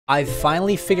I've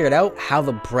finally figured out how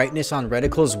the brightness on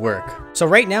reticles work. So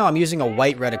right now I'm using a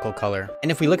white reticle color.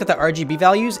 And if we look at the RGB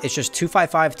values, it's just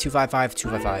 255, 255,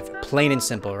 255. Plain and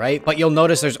simple, right? But you'll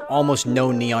notice there's almost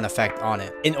no neon effect on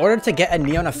it. In order to get a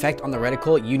neon effect on the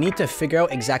reticle, you need to figure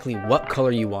out exactly what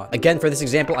color you want. Again, for this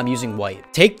example, I'm using white.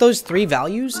 Take those three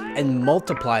values and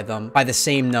multiply them by the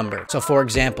same number. So for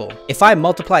example, if I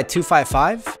multiply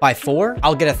 255 by 4,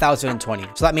 I'll get 1020.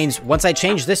 So that means once I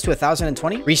change this to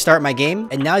 1020, restart my game,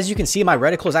 and now as you can see, my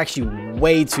reticle is actually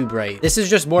way too bright. This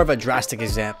is just more of a drastic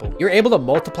example. You're able to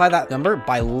multiply that number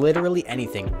by literally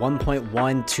anything. 1.1,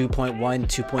 2.1,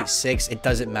 2.6, it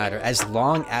doesn't matter as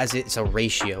long as it's a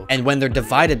ratio. And when they're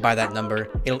divided by that number,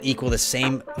 it'll equal the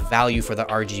same value for the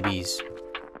RGBs.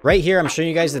 Right here, I'm showing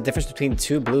you guys the difference between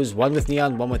two blues, one with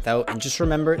neon, one without. And just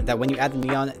remember that when you add the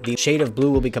neon, the shade of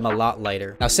blue will become a lot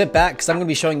lighter. Now sit back, because I'm going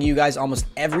to be showing you guys almost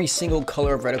every single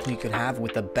color of reticle you can have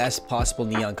with the best possible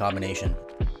neon combination.